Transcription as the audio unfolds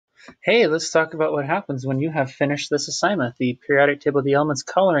Hey, let's talk about what happens when you have finished this assignment, the periodic table of the elements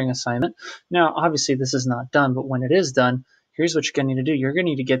coloring assignment. Now, obviously this is not done, but when it is done, here's what you're going to need to do. You're going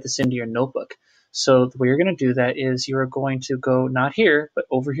to need to get this into your notebook. So the way you're going to do that is you're going to go not here, but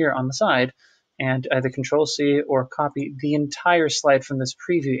over here on the side, and either Control C or copy the entire slide from this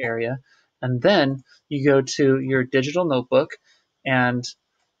preview area. And then you go to your digital notebook and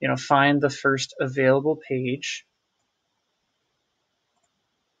find the first available page,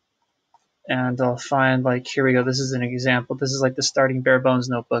 and I'll find, like, here we go. This is an example. This is like the starting bare bones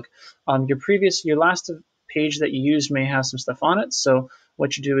notebook. Your last page that you used may have some stuff on it. So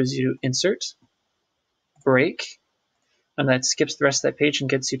what you do is you insert, break, and that skips the rest of that page and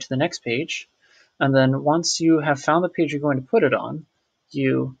gets you to the next page. And then once you have found the page you're going to put it on,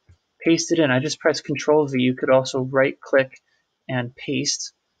 you paste it in. I just press Control V. You could also right click and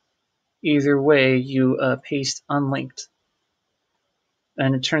paste. Either way, you paste unlinked,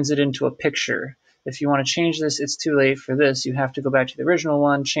 and it turns it into a picture. If you want to change this, it's too late for this. You have to go back to the original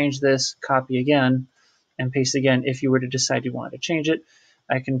one, change this, copy again, and paste again. If you were to decide you wanted to change it,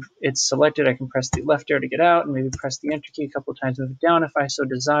 it's selected. I can press the left arrow to get out, and maybe press the Enter key a couple of times, move it down if I so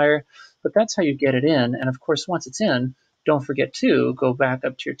desire. But that's how you get it in. And of course, once it's in, don't forget to go back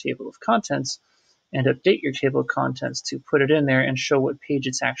up to your table of contents and update your table of contents to put it in there and show what page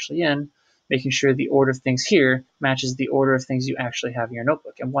it's actually in, making sure the order of things here matches the order of things you actually have in your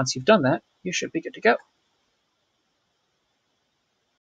notebook. And once you've done that, you should be good to go.